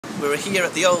We're here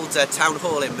at the old town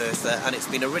hall in Merthyr, and it's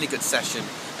been a really good session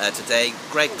today.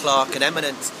 Greg Clark, an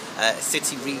eminent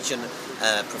city region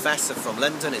professor from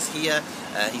London, is here.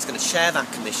 He's going to share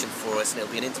that commission for us, and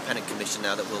it'll be an independent commission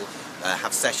now that will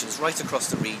have sessions right across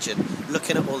the region,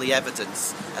 looking at all the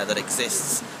evidence that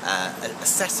exists,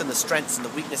 assessing the strengths and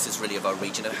the weaknesses really of our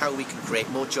region, and how we can create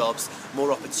more jobs,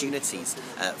 more opportunities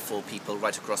for people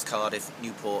right across Cardiff,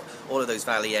 Newport, all of those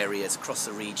valley areas across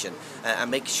the region, and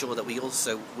make sure that we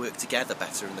also work together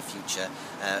better in the future,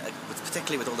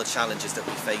 particularly with all the challenges that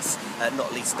we face,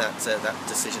 not least that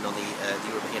decision on the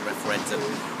European referendum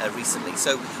recently.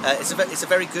 So it's a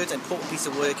very good, important piece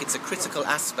of work. It's a critical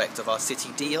aspect of our city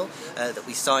deal that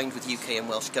we signed with UK and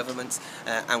Welsh governments,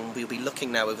 and we'll be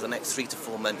looking now over the next 3 to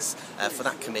 4 months for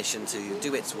that commission to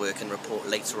do its work and report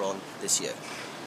later on this year.